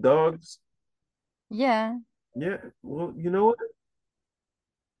 And with dogs, Yeah, yeah, well, you know what?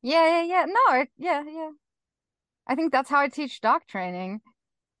 yeah, yeah, yeah. No, yeah, yeah. I think that's how I teach dog training.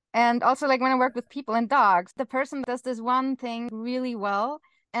 And also, like when I work with people and dogs, the person does this one thing really well,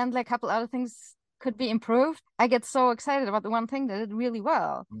 and like a couple other things could be improved, I get so excited about the one thing that did really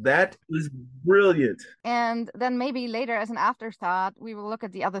well. That is brilliant. And then maybe later, as an afterthought, we will look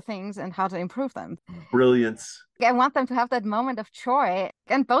at the other things and how to improve them. Brilliance. I want them to have that moment of joy,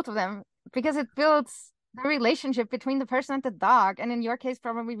 and both of them, because it builds the relationship between the person and the dog, and in your case,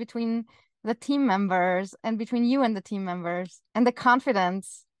 probably between the team members and between you and the team members, and the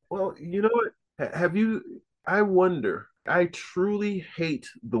confidence. Well, you know what? Have you? I wonder. I truly hate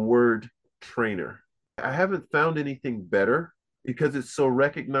the word trainer. I haven't found anything better because it's so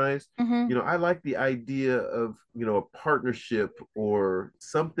recognized. Hmm. I like the idea of, a partnership or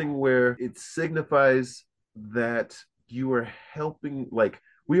something where it signifies that you are helping, like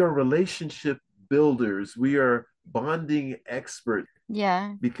we are relationship builders, we are bonding experts.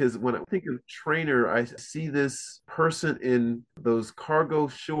 Yeah. Because when I think of trainer, I see this person in those cargo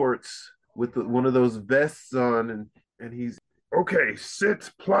shorts with one of those vests on, and he's okay, sit,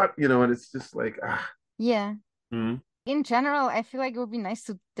 plot, and it's just like Yeah. mm, In general, I feel like it would be nice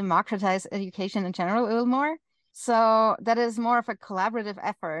to democratize education in general a little more. So that is more of a collaborative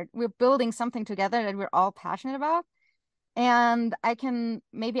effort. We're building something together that we're all passionate about. And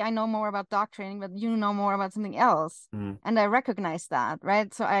maybe I know more about dog training, but you know more about something else. mm. And I recognize that,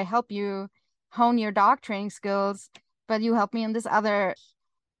 right? So I help you hone your dog training skills, but you help me in this other,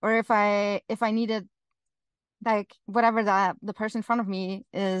 or if I needed like whatever the person in front of me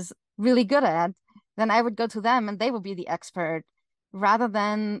is really good at, then I would go to them and they would be the expert rather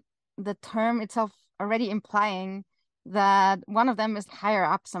than the term itself already implying that one of them is higher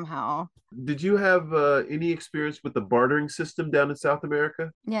up somehow. Did you have any experience with the bartering system down in South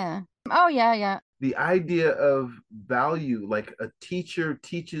America? Yeah. Oh, yeah, yeah. The idea of value, like a teacher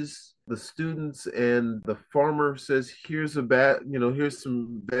teaches the students and the farmer says, here's here's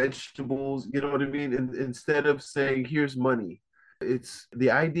some vegetables, you know what I mean? And instead of saying, here's money, it's the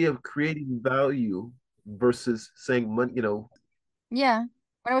idea of creating value versus saying money. Yeah.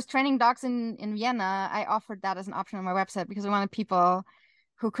 When I was training dogs in Vienna, I offered that as an option on my website because I wanted people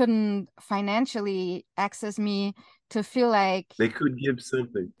who couldn't financially access me to feel like They could give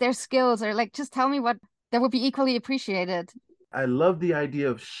something. their skills are like, just tell me what that would be equally appreciated. I love the idea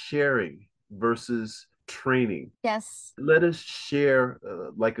of sharing versus training. Yes. Let us share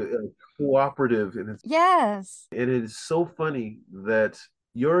like a cooperative, Yes. and it is so funny that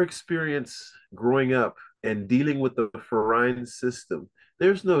your experience growing up and dealing with the foreign system,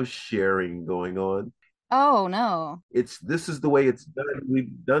 there's no sharing going on. Oh, no. It's this is the way it's done.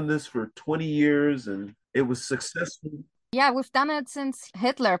 We've done this for 20 years and it was successful. Yeah, we've done it since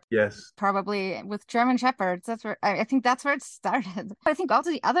Hitler, Yes. probably with German Shepherds. That's where I think that's where it started. I think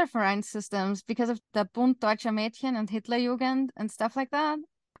also the other foreign systems because of the Bund Deutscher Mädchen and Hitlerjugend and stuff like that.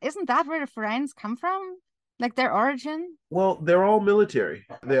 Isn't that where the foreigns come from? Like their origin? Well, they're all military.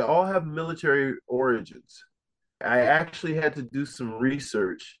 They all have military origins. I actually had to do some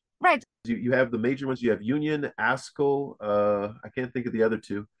research. Right. You have the major ones. You have Union, ASCO. I can't think of the other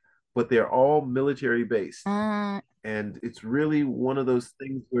two, but they're all military based. Uh, And it's really one of those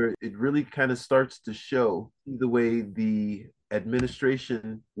things where it really kind of starts to show the way the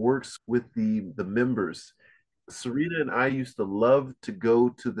administration works with the members. Serena and I used to love to go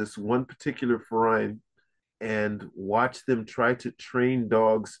to this one particular foreign and watch them try to train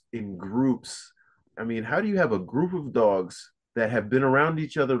dogs in groups. I mean, how do you have a group of dogs that have been around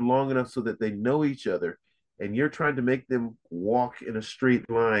each other long enough so that they know each other, and you're trying to make them walk in a straight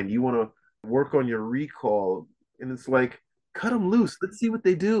line? You want to work on your recall, and it's like, cut them loose. Let's see what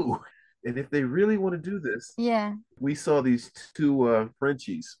they do. And if they really want to do this, yeah. we saw these two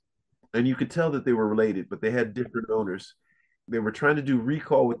Frenchies, and you could tell that they were related, but they had different owners. They were trying to do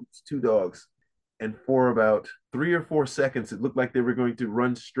recall with these two dogs, and for about 3 or 4 seconds, it looked like they were going to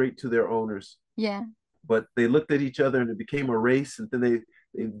run straight to their owners. Yeah. But they looked at each other, and it became a race. And then they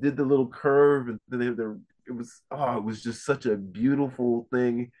did the little curve, and then it was just such a beautiful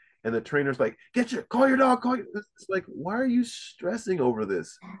thing. And the trainer's like, call your dog, call your. It's like, why are you stressing over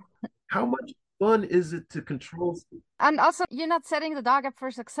this? How much fun is it to control? And also, you're not setting the dog up for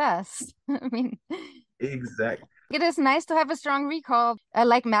success. I mean, Exactly. it is nice to have a strong recall. I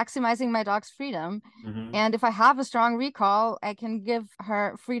like maximizing my dog's freedom. Mm-hmm. And if I have a strong recall, I can give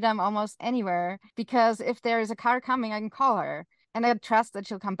her freedom almost anywhere because if there is a car coming, I can call her and I trust that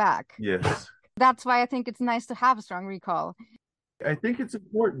she'll come back. Yes. That's why I think it's nice to have a strong recall. I think it's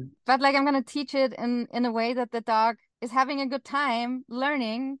important. But like I'm gonna teach it in a way that the dog is having a good time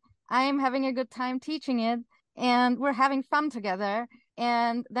learning. I'm having a good time teaching it, and we're having fun together.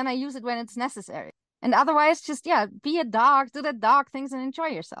 And then I use it when it's necessary. And otherwise, just yeah, be a dog, do the dog things, and enjoy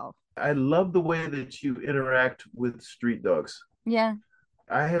yourself. I love the way that you interact with street dogs. Yeah.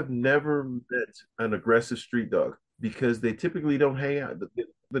 I have never met an aggressive street dog because they typically don't hang out.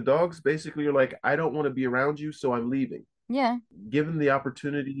 The dogs basically are like, I don't want to be around you, so I'm leaving. Yeah, Given the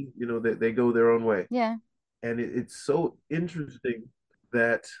opportunity, they go their own way. yeah. And it's so interesting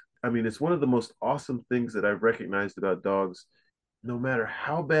that, I mean, it's one of the most awesome things that I've recognized about dogs. No matter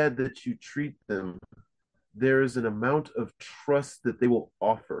how bad that you treat them, there is an amount of trust that they will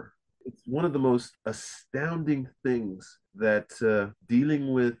offer. It's one of the most astounding things that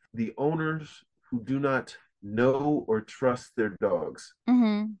dealing with the owners who do not know or trust their dogs.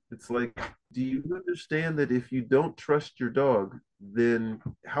 Mm-hmm. It's like, do you understand that if you don't trust your dog, then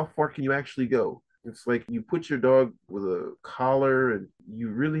how far can you actually go? It's like you put your dog with a collar and you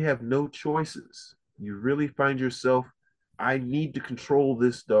really have no choices. You really find yourself, I need to control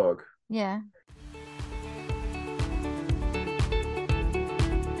this dog. Yeah.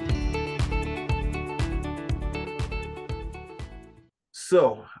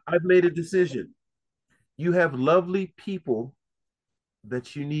 So I've made a decision. You have lovely people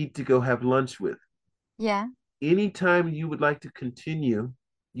that you need to go have lunch with. Yeah. Anytime you would like to continue,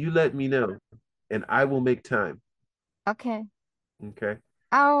 you let me know and I will make time. Okay. Okay.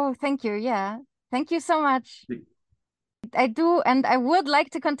 Oh, thank you. Yeah. Thank you so much. I do, and I would like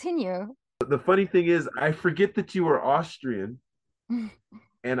to continue. The funny thing is, I forget that you are Austrian,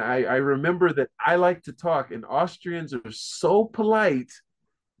 and I remember that I like to talk, and Austrians are so polite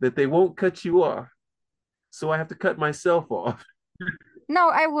that they won't cut you off. So I have to cut myself off. No,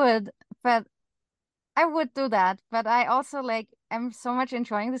 I would, but I would do that. But I also like, I'm so much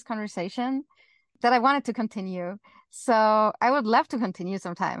enjoying this conversation that I wanted to continue. So I would love to continue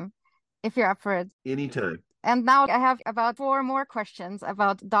sometime if you're up for it. Anytime. And now I have about four more questions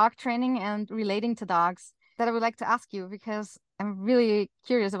about dog training and relating to dogs that I would like to ask you because I'm really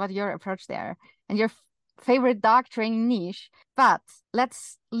curious about your approach there and your favorite dog training niche. But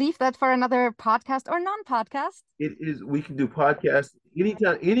let's leave that for another podcast or non-podcast. It is, we can do podcasts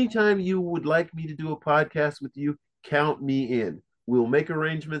anytime you would like me to do a podcast with you, count me in. We'll make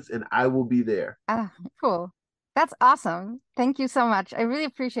arrangements and I will be there. Ah, cool. That's awesome. Thank you so much. I really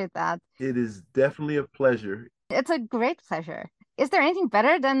appreciate that. It is definitely a pleasure. It's a great pleasure. Is there anything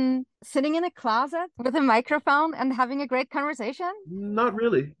better than sitting in a closet with a microphone and having a great conversation? Not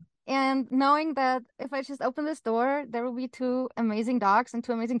really. And knowing that if I just open this door, there will be two amazing dogs and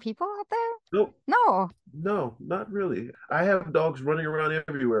two amazing people out there? Nope. No. No, not really. I have dogs running around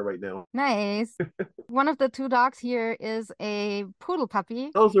everywhere right now. Nice. One of the two dogs here is a poodle puppy.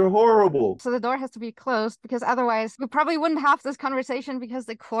 Those are horrible. So the door has to be closed because otherwise we probably wouldn't have this conversation because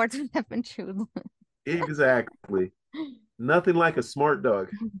the cords would have been chewed. Exactly. Nothing like a smart dog.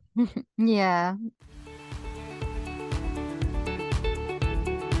 Yeah.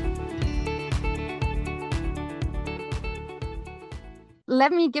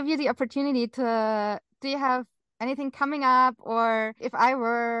 Let me give you the opportunity to, do you have anything coming up? Or if I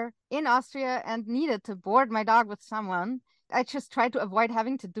were in Austria and needed to board my dog with someone, I just try to avoid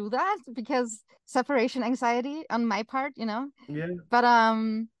having to do that because separation anxiety on my part, you know? Yeah. But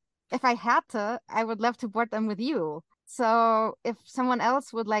if I had to, I would love to board them with you. So if someone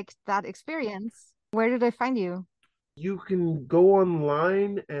else would like that experience, where do they find you? You can go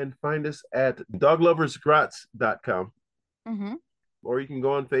online and find us at dogloversgratz.com. Mm-hmm. Or you can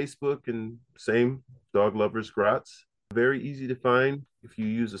go on Facebook and same Dog Lovers Gratz. Very easy to find if you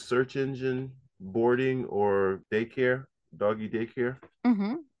use a search engine, boarding or daycare, doggy daycare.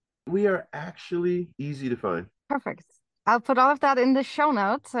 Mm-hmm. We are actually easy to find. Perfect. I'll put all of that in the show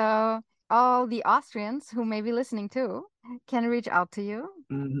notes so all the Austrians who may be listening too can reach out to you.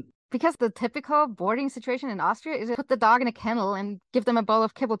 Mhm. Because the typical boarding situation in Austria is to put the dog in a kennel and give them a bowl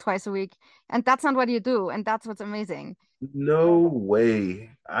of kibble twice a week. And that's not what you do. And that's what's amazing. No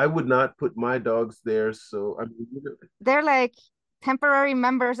way. I would not put my dogs there. So, I mean, They're like temporary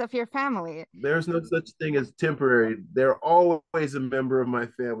members of your family. there's no such thing as temporary. They're always a member of my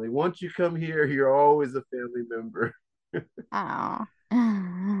family. Once you come here, you're always a family member. Oh.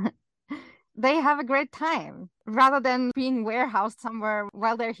 They have a great time rather than being warehoused somewhere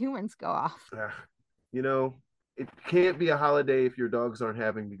while their humans go off. You know, it can't be a holiday if your dogs aren't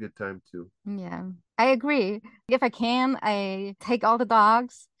having a good time too. Yeah, I agree. If I can, I take all the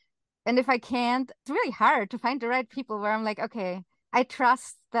dogs. And if I can't, it's really hard to find the right people where I'm like, okay, I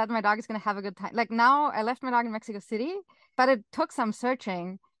trust that my dog is going to have a good time. Like now, I left my dog in Mexico City, but it took some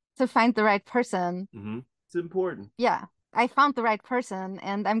searching to find the right person. Mm-hmm. It's important. Yeah, I found the right person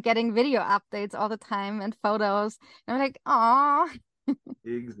and I'm getting video updates all the time and photos. And I'm like, oh,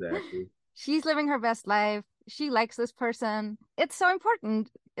 Exactly. she's living her best life. She likes this person. It's so important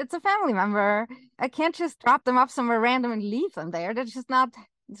it's a family member. I can't just drop them off somewhere random and leave them there. It's just not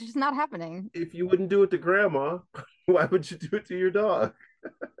happening. If you wouldn't do it to grandma, why would you do it to your dog?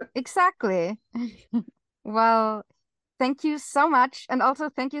 Exactly. Well, thank you so much. And also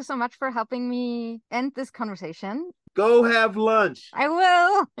thank you so much for helping me end this conversation. Go have lunch. I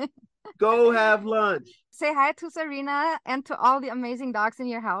will. Go have lunch. Say hi to Serena and to all the amazing dogs in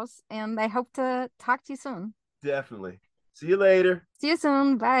your house. And I hope to talk to you soon. Definitely. See you later. See you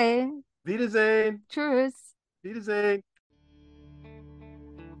soon. Bye. Wiedersehen. Tschüss. Wiedersehen.